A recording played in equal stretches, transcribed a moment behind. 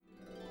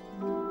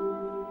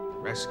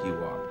rescue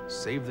Up.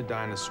 Save the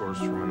dinosaurs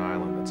from an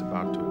island that's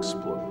about to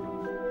explode.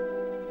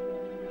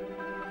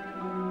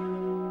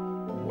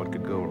 What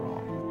could go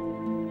wrong?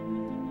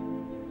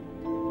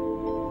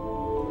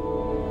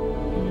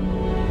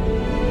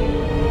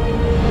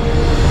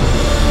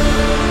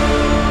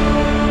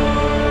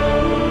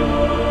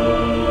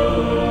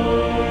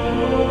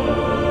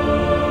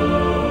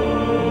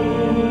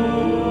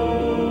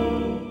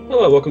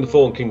 Hello, welcome to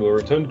Fallen Kingdom. We'll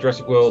return to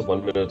Jurassic World 1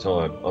 minute at a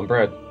time. I'm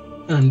Brad.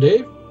 I'm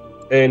Dave.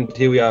 And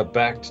here we are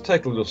back to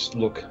take a little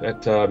look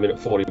at minute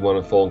 41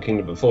 of Fallen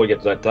Kingdom. Before we get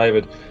to that,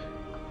 David,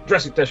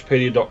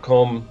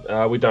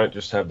 Jurassic-pedia.com. We don't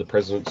just have the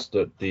presence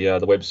at the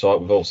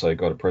website. We've also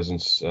got a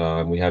presence.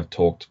 We have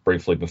talked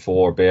briefly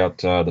before about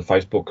the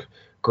Facebook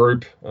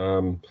group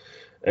and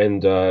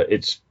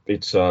its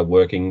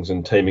workings,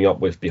 and teaming up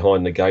with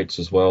Behind the Gates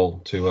as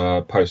well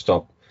to post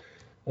up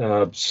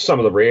some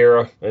of the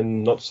rarer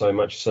and not so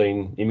much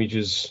seen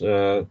images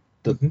that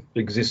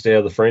exist out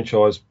of the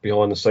franchise,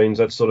 behind the scenes,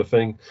 that sort of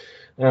thing.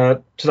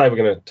 Today we're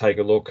going to take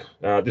a look.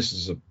 This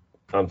is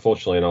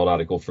unfortunately an old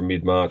article from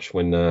mid-March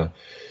when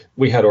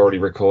we had already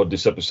recorded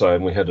this episode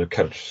and we had a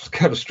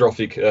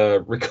catastrophic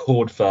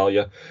record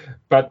failure.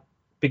 But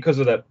because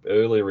of that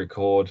earlier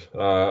record,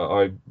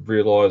 I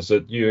realised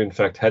that you in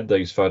fact had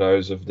these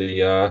photos of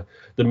the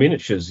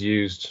miniatures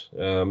used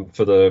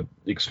for the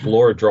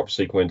Explorer drop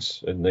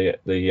sequence and the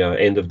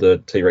end of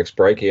the T-Rex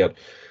breakout.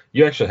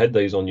 You actually had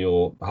these on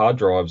your hard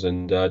drives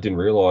and didn't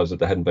realise that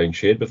they hadn't been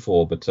shared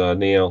before, but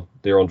now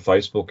they're on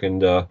Facebook,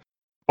 and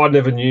I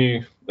never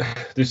knew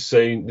this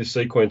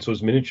sequence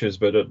was miniatures,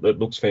 but it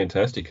looks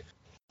fantastic.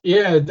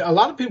 Yeah, a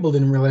lot of people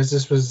didn't realize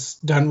this was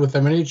done with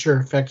a miniature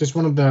effect. It's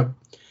one of the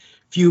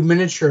few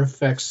miniature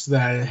effects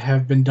that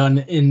have been done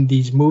in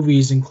these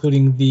movies,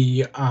 including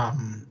the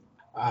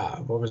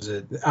what was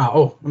it?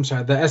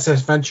 The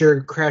SS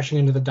Venture crashing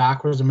into the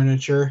dock was a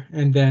miniature,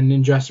 and then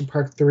in Jurassic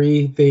Park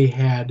 3 they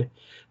had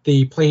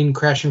the plane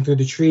crashing through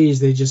the trees.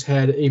 They just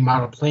had a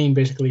model plane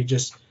basically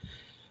just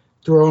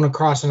thrown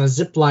across on a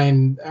zip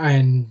line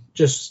and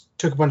just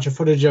took a bunch of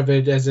footage of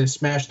it as they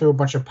smashed through a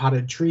bunch of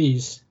potted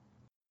trees.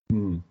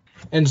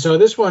 And so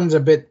this one's a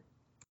bit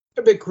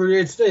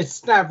crude.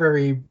 It's not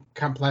very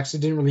complex. It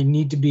didn't really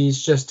need to be.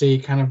 It's just a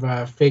kind of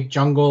a fake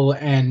jungle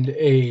and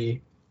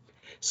a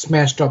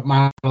smashed up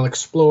model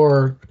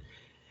Explorer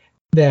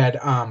that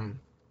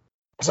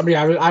somebody,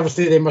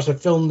 obviously they must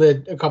have filmed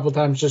it a couple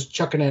times, just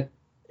chucking it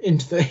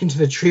into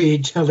the tree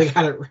until they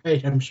got it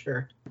right, I'm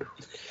sure.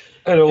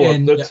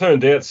 And it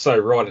turned out so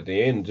right at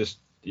the end. Just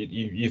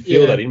you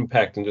feel that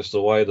impact, and just the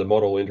way the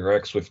model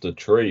interacts with the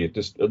tree.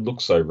 It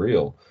looks so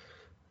real.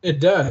 It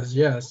does,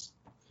 yes.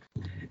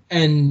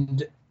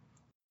 And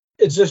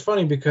it's just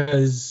funny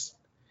because,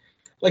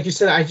 like you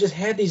said, I just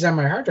had these on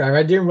my hard drive.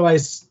 I didn't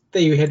realize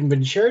they hadn't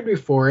been shared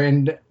before,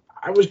 and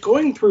I was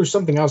going through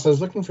something else. I was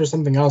looking for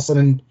something else,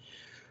 and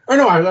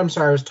I'm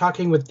sorry. I was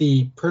talking with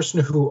the person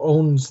who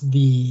owns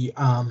the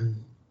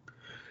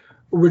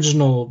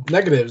original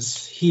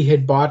negatives. He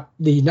had bought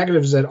the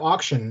negatives at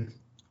auction,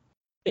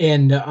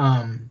 and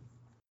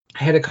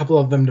had a couple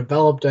of them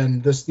developed,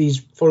 and these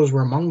photos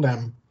were among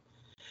them.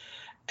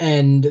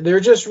 And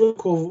they're just really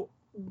cool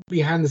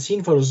behind the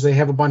scene photos. They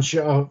have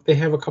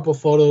a couple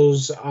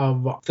photos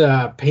of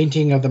the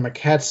painting of the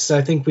maquettes.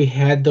 I think we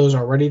had those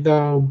already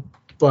though,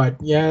 but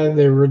yeah,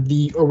 they were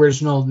the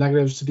original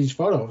negatives to these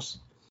photos.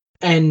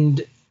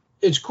 And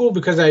it's cool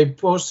because I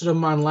posted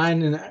them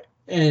online,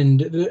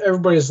 and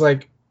everybody's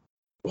like,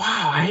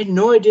 wow, I had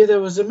no idea that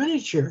was a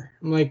miniature.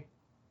 I'm like,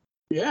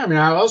 yeah, I mean,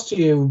 how else do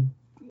you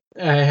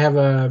have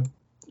a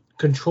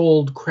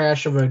controlled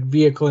crash of a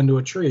vehicle into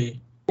a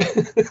tree?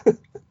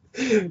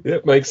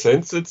 It makes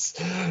sense.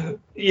 I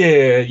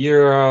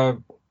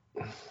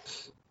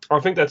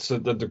think that's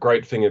the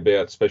great thing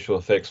about special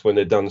effects. When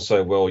they're done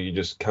so well, you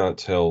just can't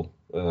tell.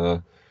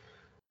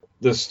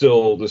 There's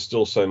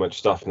still so much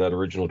stuff in that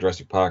original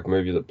Jurassic Park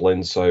movie that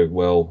blends so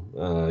well.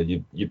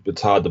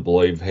 It's hard to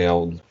believe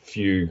how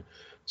few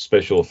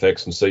special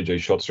effects and CG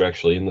shots are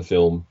actually in the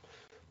film.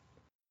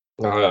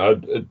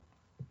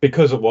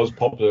 Because it was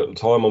popular at the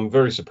time, I'm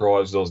very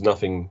surprised there was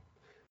nothing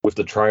with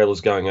the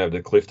trailers going over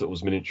the cliff that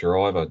was miniature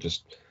either.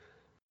 Just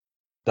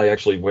they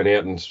actually went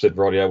out and said,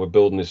 rightio, we're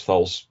building this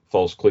false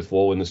cliff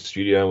wall in the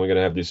studio, and we're going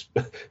to have this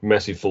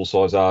massive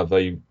full-size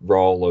RV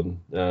roll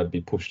and be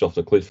pushed off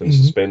the cliff and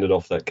suspended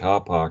off that car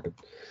park.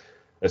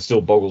 It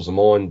still boggles the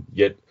mind.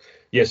 Yet,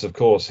 yes, of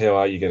course, how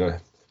are you going to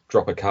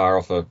drop a car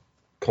off a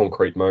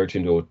concrete moat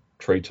into a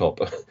treetop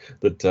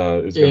that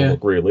is going to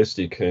look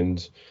realistic?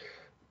 And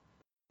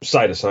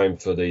say the same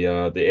for the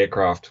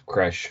aircraft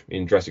crash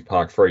in Jurassic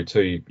Park 3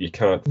 too. You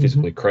can't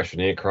physically crash an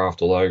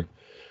aircraft, although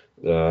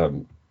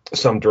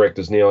some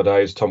directors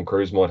nowadays, Tom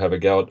Cruise might have a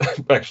go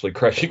at actually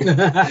crashing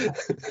an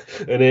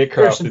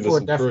aircraft into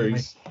some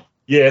trees.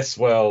 Yes,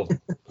 well,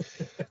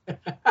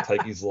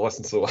 take his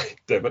license away,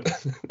 damn it.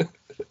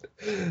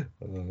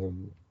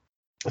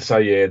 So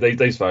yeah,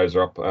 these photos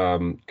are up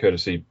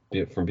courtesy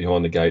from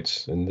Behind the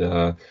Gates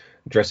and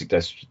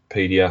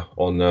Jurassic-pedia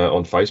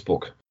on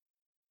Facebook.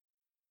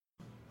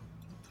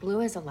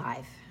 Blue is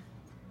alive.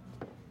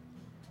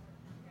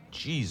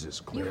 Jesus,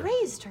 You Claire.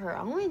 raised her,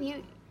 Owen.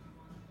 You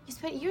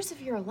spent years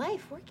of your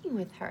life working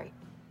with her.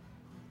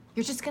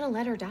 You're just gonna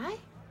let her die?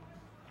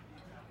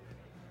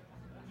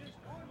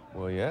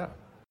 Well, yeah.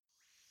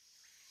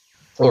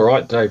 All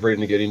right, Dave, ready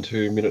to get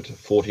into minute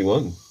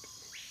 41.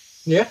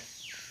 Yeah.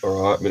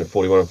 All right, minute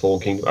 41 of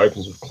Fallen Kingdom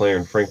opens with Claire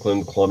and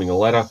Franklin climbing a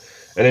ladder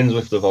and ends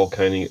with the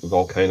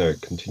volcano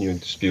continuing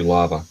to spew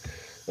lava.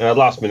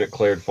 Last minute,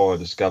 Claire had finally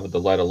discovered the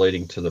ladder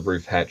leading to the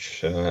roof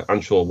hatch.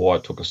 Unsure why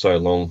it took her so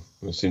long,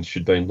 since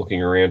she'd been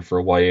looking around for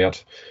a way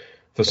out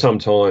for some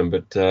time.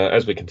 But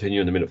as we continue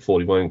in the minute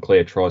 41,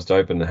 Claire tries to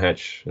open the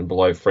hatch, and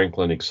below,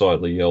 Franklin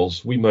excitedly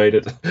yells, "We made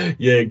it!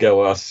 Yeah,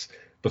 go us!"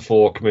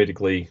 Before,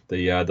 comedically,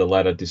 the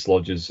ladder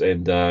dislodges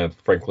and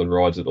Franklin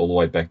rides it all the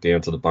way back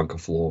down to the bunker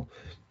floor.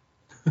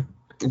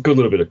 Good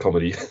little bit of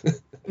comedy.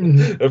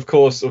 Mm-hmm. Of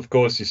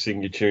course, you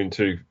sing your tune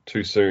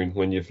too soon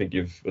when you think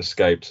you've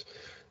escaped.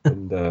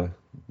 And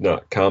no,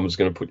 karma's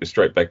going to put you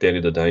straight back down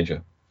into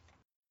danger.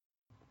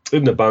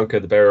 In the bunker,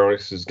 the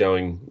baryonyx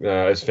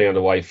has found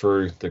a way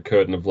through the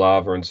curtain of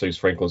lava and sees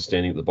Franklin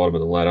standing at the bottom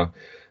of the ladder.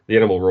 The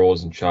animal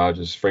roars and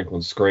charges.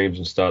 Franklin screams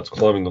and starts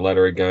climbing the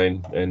ladder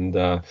again.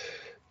 And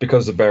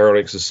because the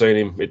baryonyx has seen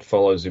him, it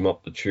follows him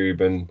up the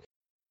tube. And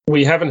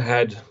we haven't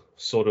had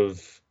sort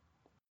of,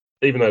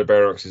 even though the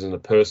baryonyx isn't a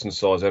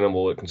person-sized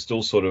animal, it can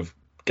still sort of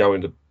go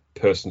into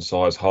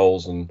person-sized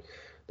holes. And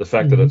the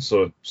fact that it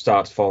sort of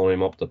starts following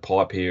him up the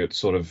pipe here, it's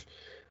sort of,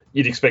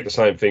 you'd expect the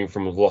same thing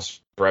from a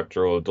velociraptor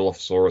or a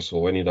Dilophosaurus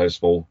or any of those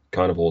small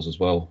carnivores as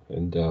well.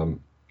 And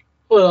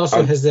well, it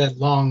also has that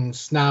long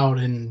snout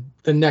and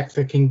the neck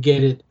that can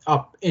get it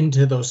up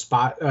into those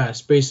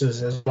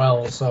spaces as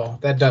well. So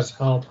that does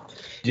help.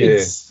 Yeah.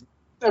 It's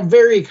a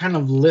very kind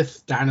of lithe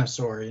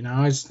dinosaur. You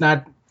know, it's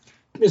not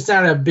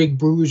a big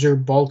bruiser,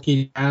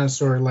 bulky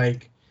dinosaur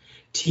like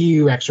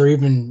T-Rex or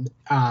even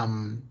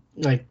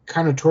like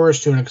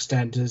Carnotaurus to an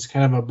extent is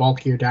kind of a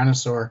bulkier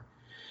dinosaur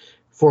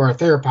for a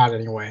theropod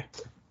anyway.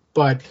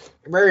 But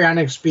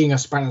baryonyx being a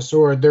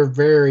Spinosaur, they're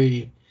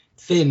very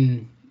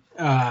thin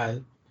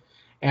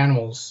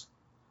animals.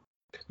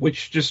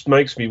 Which just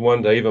makes me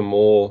wonder even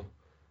more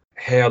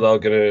how they're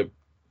going to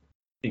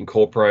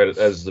incorporate it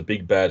as the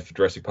big bad for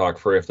Jurassic Park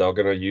 3, if they're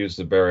going to use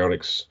the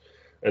baryonyx,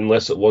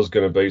 unless it was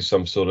going to be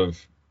some sort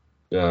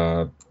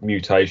of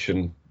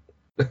mutation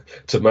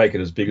to make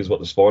it as big as what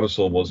the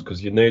Spinosaur was,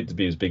 because you need to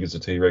be as big as the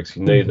T-Rex.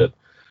 You need that.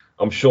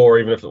 I'm sure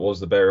even if it was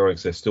the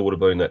baryonyx, there still would have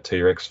been that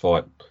T-Rex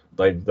fight.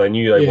 They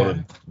knew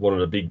they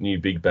wanted a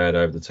big bad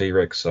over the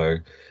T-Rex, so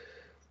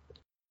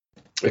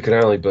it can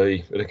only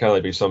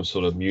be some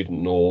sort of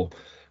mutant, or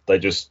they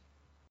just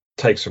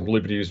take some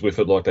liberties with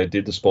it like they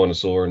did the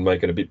Spinosaur and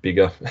make it a bit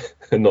bigger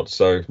and not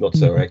so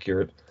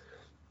accurate.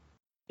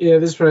 Yeah,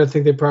 this is what I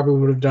think they probably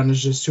would have done,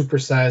 is just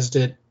supersized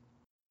it.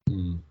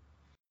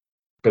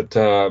 But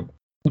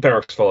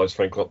Baryonyx follows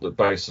Franklin up the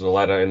base of the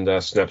ladder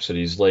and snaps at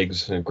his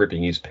legs and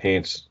gripping his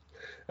pants.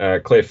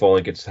 Claire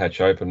finally gets the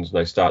hatch open and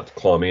they start to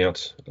climb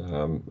out,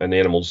 and the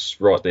animal's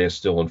right there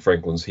still on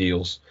Franklin's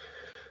heels.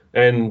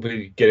 And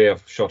we get our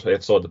shot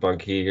outside the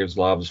bunk here as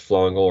lava's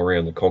flowing all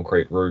around the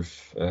concrete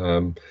roof.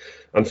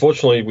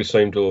 Unfortunately, we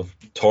seem to have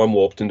time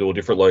warped into a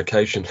different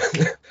location.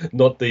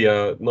 not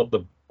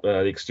the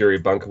exterior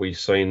bunker we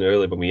seen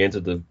earlier when we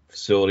entered the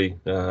facility.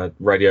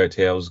 Radio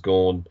tower's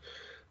gone,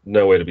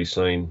 nowhere to be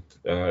seen.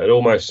 It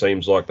almost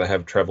seems like they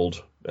have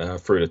travelled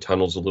through the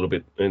tunnels a little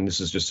bit, and this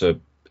is just a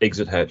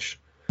exit hatch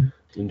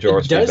in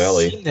Jurassic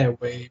Valley. It does seem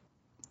that way.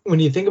 When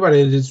you think about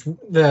it, it's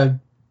the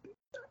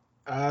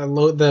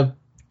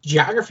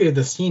geography of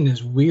the scene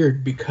is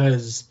weird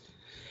because,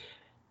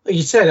 like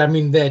you said, I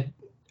mean, that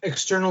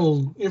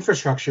external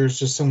infrastructure is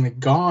just suddenly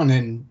gone.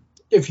 And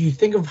if you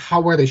think of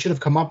where they should have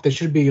come up, they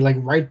should be like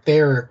right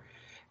there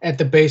at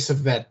the base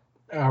of that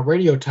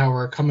radio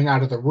tower coming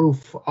out of the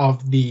roof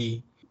of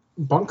the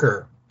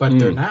bunker, but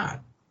they're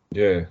not.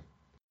 Yeah.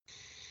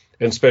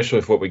 And especially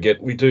if we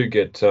do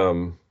get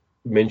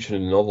mentioned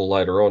in the novel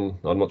later on,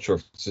 I'm not sure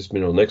if it's this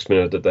minute or next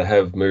minute, that they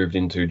have moved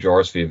into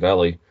Gyrosphere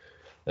Valley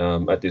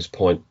at this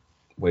point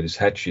where this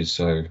hatch is.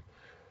 So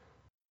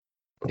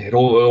it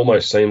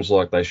almost seems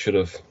like they should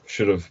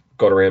have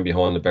got around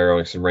behind the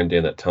baryonyx and ran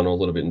down that tunnel a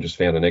little bit and just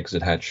found an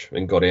exit hatch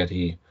and got out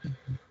here.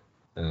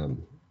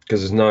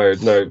 Because there's no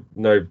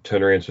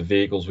turnarounds for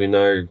vehicles. We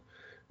know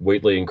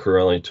Wheatley and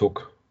crew only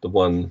took the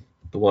one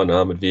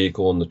armored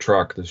vehicle and the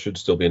truck. There should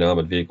still be an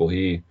armored vehicle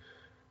here,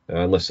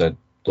 unless the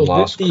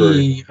last crew.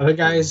 The other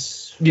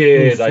guys,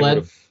 they would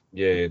have.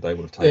 Yeah, they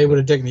would have taken. They would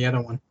have taken the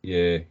other one.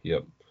 Yeah,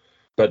 yep.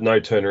 But no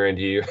turnaround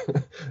here.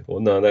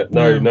 Well, no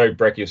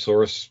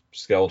Brachiosaurus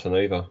skeleton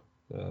either.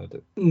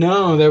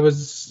 No, there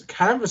was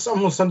kind of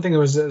almost something that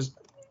was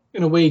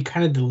in a way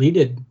kind of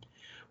deleted.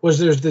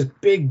 There's this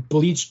big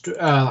bleached,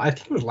 I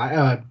think it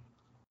was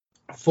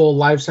full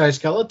life-size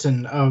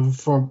skeleton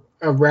from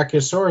a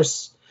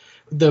Brachiosaurus,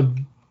 the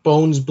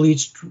bones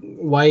bleached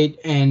white,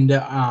 and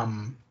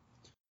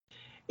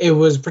it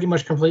was pretty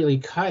much completely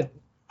cut.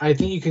 I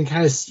think you can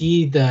kind of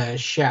see the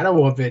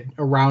shadow of it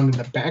around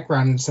in the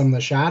background in some of the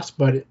shots,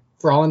 but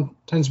for all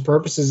intents and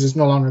purposes, it's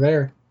no longer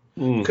there.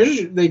 What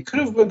they could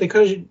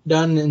have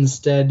done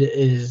instead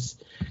is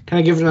kind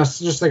of given us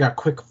just like a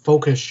quick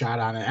focus shot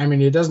on it. I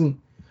mean, it doesn't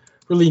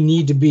really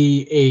need to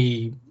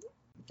be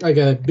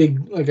a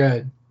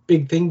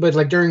big thing, but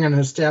like during an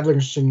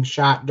establishing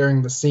shot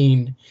during the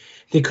scene,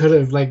 they could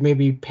have like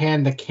maybe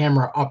panned the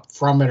camera up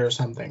from it or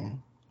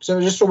something. So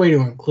just a way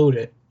to include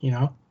it, you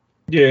know?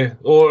 Yeah,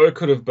 or it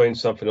could have been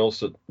something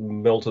else that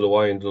melted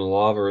away into the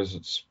lava as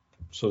it's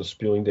sort of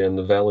spewing down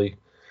the valley.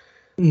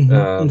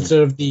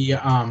 Instead of the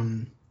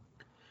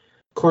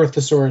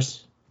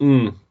Corthosaurus.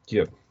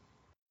 Yep.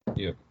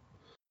 Yeah,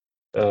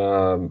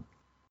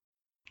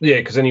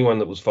 because anyone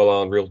that was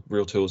following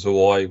Real Tours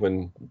Hawaii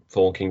when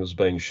Fallen King was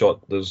being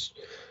shot, there's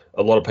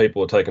a lot of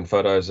people were taking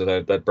photos of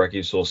that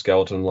brachiosaur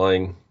skeleton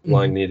laying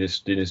near this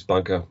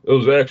bunker. It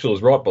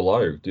was right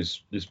below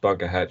this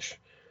bunker hatch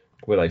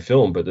where they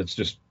filmed, but it's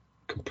just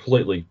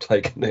completely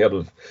taken out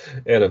of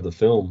the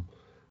film,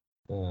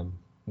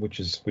 which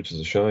is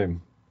a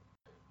shame.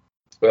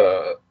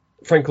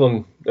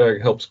 Franklin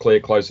helps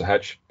Claire close the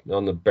hatch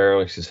on the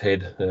Baryonyx's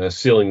head,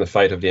 sealing the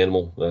fate of the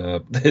animal.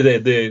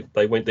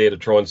 They went there to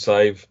try and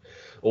save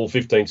all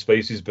 15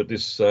 species, but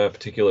this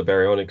particular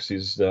Baryonyx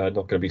is not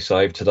going to be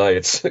saved today.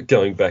 It's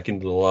going back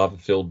into the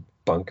lava-filled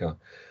bunker.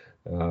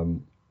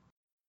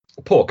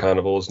 Poor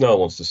carnivores. No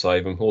one wants to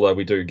save them, although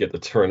we do get the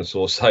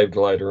Tyrannosaur saved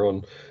later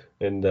on.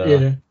 And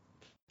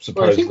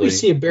supposedly, well, I think we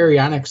see a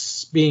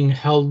Baryonyx being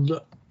held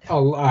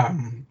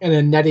in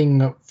a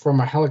netting from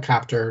a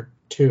helicopter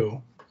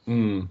too.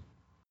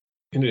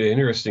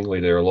 Interestingly,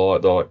 they're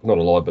alive, not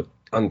alive, but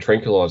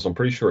untranquilized. I'm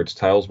pretty sure its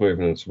tail's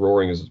moving and it's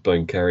roaring as it's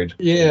being carried.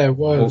 Yeah, it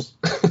was.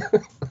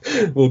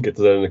 We'll get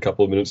to that in a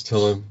couple of minutes'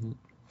 time.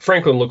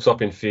 Franklin looks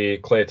up in fear.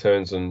 Claire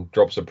turns and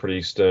drops a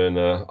pretty stern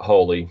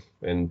holy,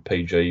 and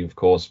PG, of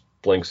course,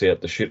 blanks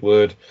out the shit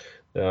word.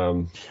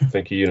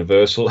 Thank you,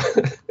 Universal.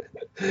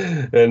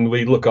 And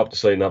we look up to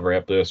see another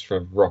outburst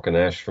from rock and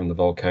ash from the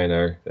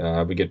volcano.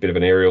 We get a bit of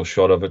an aerial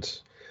shot of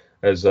it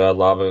as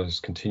lava is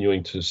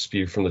continuing to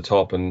spew from the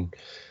top, and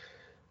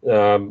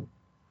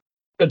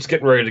it's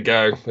getting ready to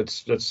go.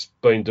 It's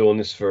been doing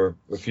this for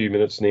a few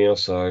minutes now,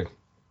 so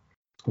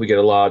we get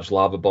a large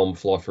lava bomb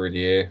fly through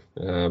the air.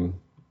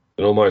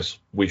 And almost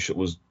wish it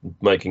was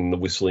making the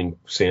whistling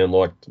sound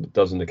like it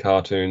does in the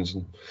cartoons,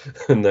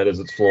 and that as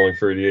it's flying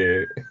through the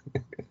air.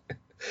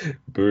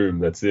 Boom,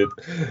 that's it.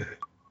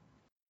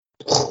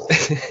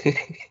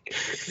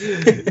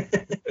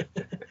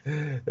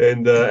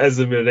 And as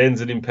the minute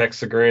ends, it impacts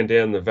the ground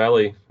down the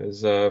valley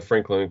as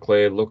Franklin and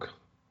Claire look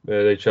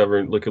at each other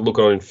and look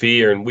on in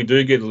fear. And we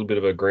do get a little bit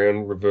of a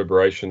ground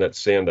reverberation, that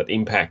sound, that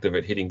impact of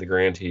it hitting the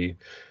ground here.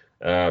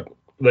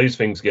 These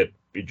things get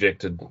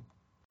ejected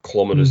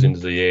kilometers into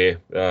the air.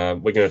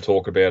 We're going to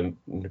talk about it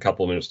in a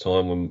couple of minutes'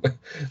 time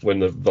when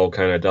the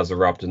volcano does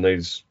erupt, and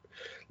these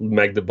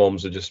magna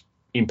bombs are just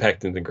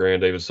impacting the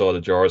ground either side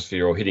of the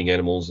gyrosphere or hitting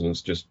animals, and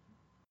it's just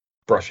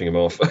brushing them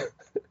off.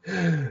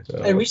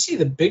 And we see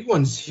the big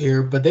ones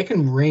here, but they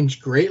can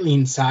range greatly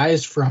in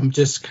size from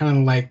just kind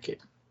of like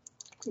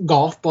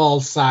golf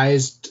ball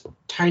sized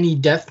tiny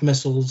death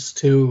missiles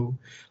to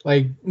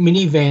like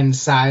minivan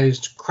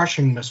sized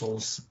crushing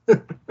missiles.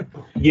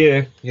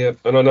 Yeah.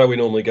 And I know we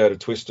normally go to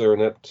Twister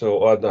and that,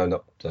 or no,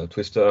 not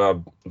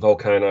Twister,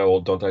 Volcano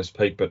or Dante's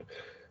Peak, but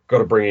got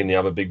to bring in the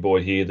other big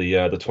boy here,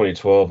 the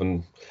 2012,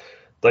 and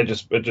it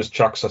just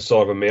chucks the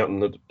side of a mountain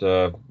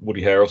that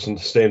Woody Harrelson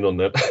stand on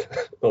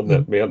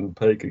that mountain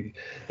peak,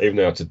 even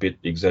though it's a bit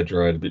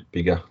exaggerated, a bit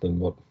bigger than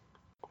what,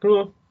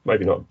 well,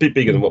 maybe not, a bit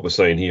bigger than what we're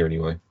seeing here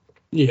anyway.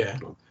 Yeah.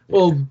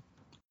 Well,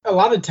 a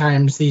lot of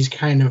times these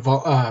kind of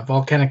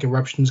volcanic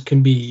eruptions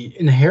can be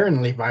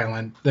inherently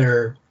violent.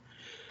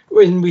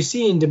 When we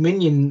see in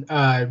Dominion,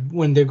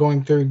 when they're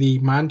going through the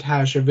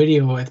montage of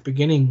video at the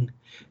beginning,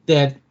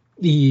 that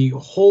the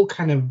whole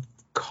kind of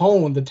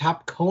cone, the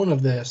top cone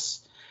of this,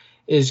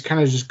 is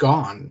kind of just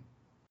gone.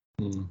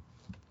 And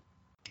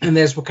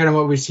that's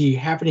what we see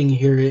happening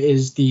here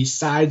is the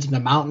sides of the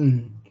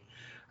mountain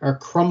are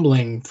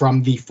crumbling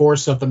from the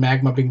force of the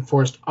magma being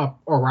forced up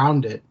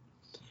around it.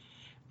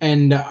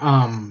 And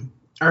I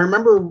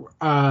remember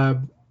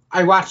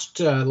I watched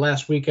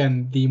last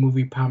weekend the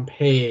movie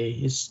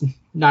Pompeii. It's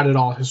not at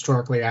all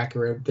historically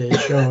accurate. They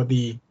show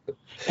the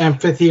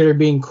amphitheater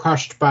being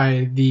crushed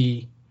during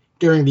the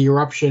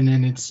eruption,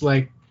 and it's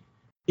like,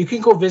 you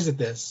can go visit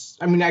this.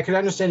 I mean, I could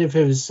understand if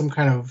it was some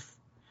kind of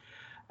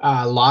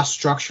lost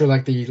structure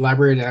like the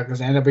Library at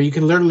Alexandria, but you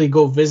can literally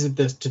go visit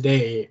this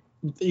today.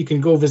 You can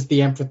go visit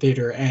the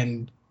amphitheater,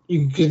 and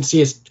you can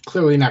see it's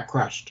clearly not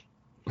crushed.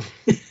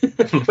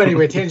 But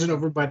anyway, tangent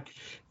over. But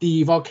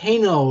the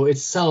volcano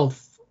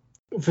itself,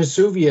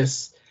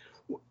 Vesuvius,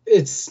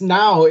 it's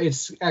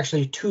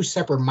actually two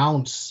separate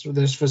mounts.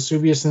 There's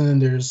Vesuvius and then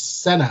there's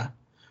Semna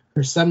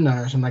or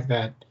something like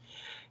that.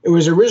 It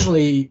was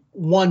originally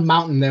one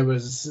mountain that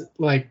was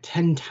like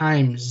 10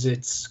 times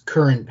its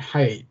current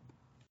height.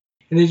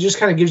 And it just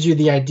kind of gives you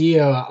the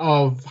idea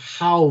of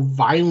how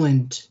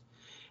violent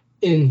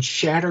and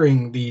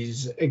shattering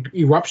these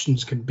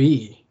eruptions can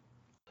be.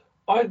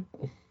 I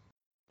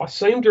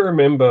seem to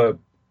remember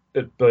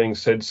it being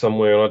said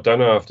somewhere, and I don't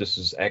know if this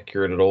is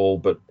accurate at all,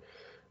 but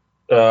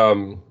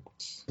some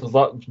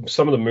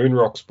of the moon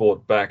rocks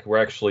brought back were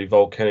actually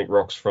volcanic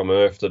rocks from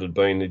Earth that had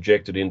been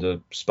ejected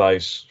into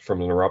space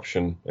from an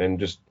eruption and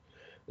just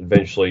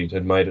eventually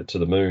had made it to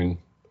the moon.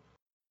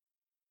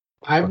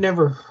 I've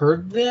never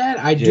heard that.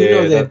 I do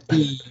know that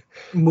the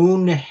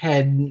moon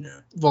had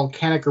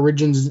volcanic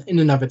origins in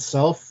and of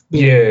itself.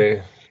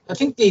 Yeah. I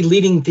think the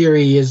leading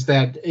theory is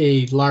that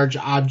a large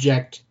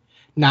object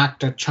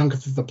knocked a chunk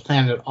of the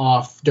planet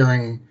off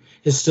during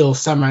its still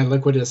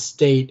semi-liquidous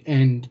state,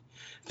 and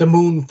the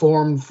moon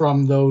formed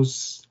from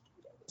those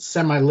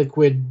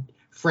semi-liquid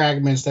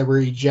fragments that were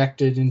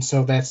ejected, and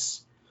so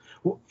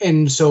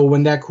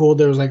when that cooled,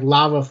 there was like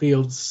lava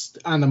fields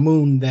on the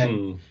moon that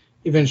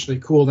eventually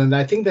cooled, and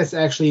I think that's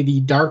actually the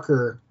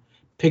darker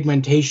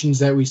pigmentations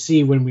that we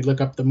see when we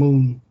look up the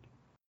moon.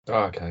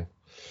 Oh, okay.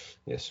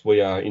 Yes, we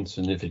are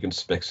insignificant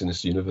specks in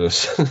this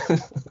universe.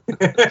 We're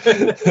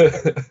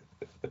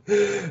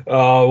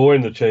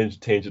in the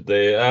tangent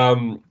there.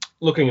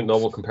 Looking at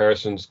novel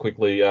comparisons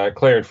quickly,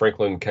 Claire and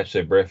Franklin catch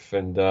their breath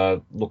and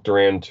looked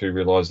around to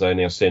realise they're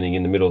now standing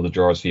in the middle of the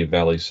Gyrosphere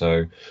Valley.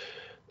 So,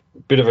 a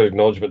bit of an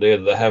acknowledgement there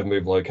that they have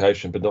moved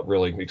location, but not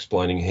really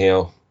explaining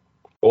how.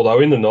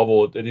 Although in the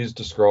novel, it is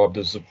described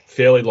as a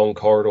fairly long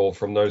corridor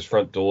from those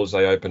front doors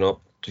they open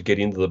up to get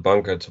into the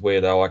bunker to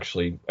where they're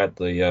actually at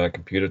the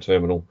computer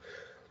terminal.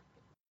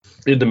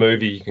 In the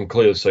movie, you can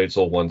clearly see it's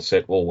all one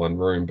set, all one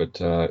room,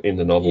 but in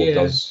the novel,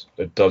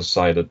 it does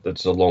say that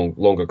it's a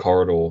longer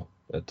corridor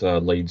that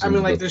leads.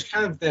 There's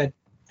kind of that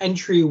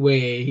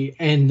entryway,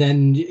 and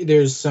then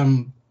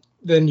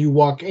then you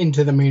walk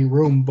into the main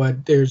room,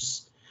 but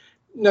there's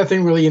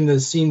nothing really in the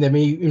scene that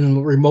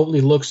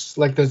remotely looks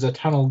like there's a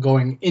tunnel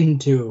going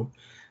into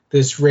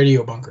this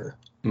radio bunker.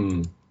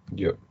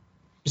 Yep.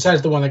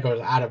 Besides the one that goes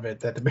out of it,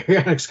 that the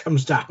baryonyx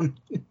comes down.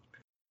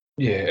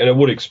 Yeah, and it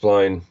would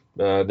explain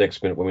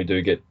next minute when we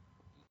do get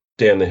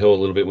down the hill a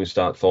little bit, we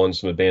start finding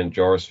some abandoned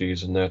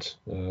gyrospheres and that.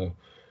 It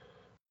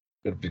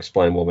would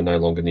explain why we're no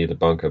longer near the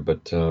bunker,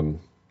 but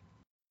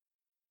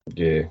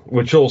yeah,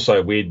 which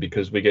also weird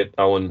because we get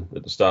Owen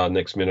at the start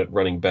next minute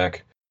running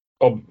back.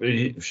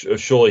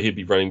 Surely he'd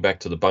be running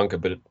back to the bunker,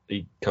 but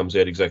he comes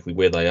out exactly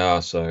where they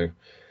are, so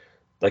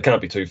they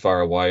can't be too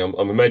far away.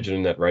 I'm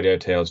imagining that radio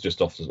tower's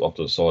just off to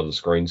the side of the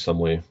screen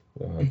somewhere,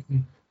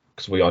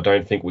 because I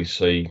don't think we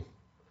see.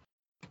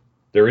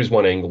 There is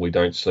one angle we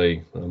don't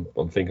see.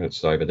 I'm thinking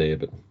it's over there,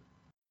 but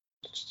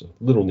just a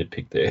little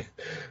nitpick there.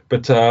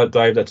 But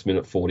Dave, that's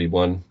minute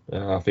 41.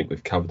 I think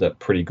we've covered that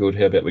pretty good.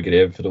 How about we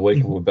get out for the week,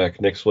 and we're back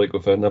next week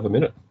with another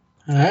minute.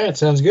 All right,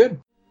 sounds good.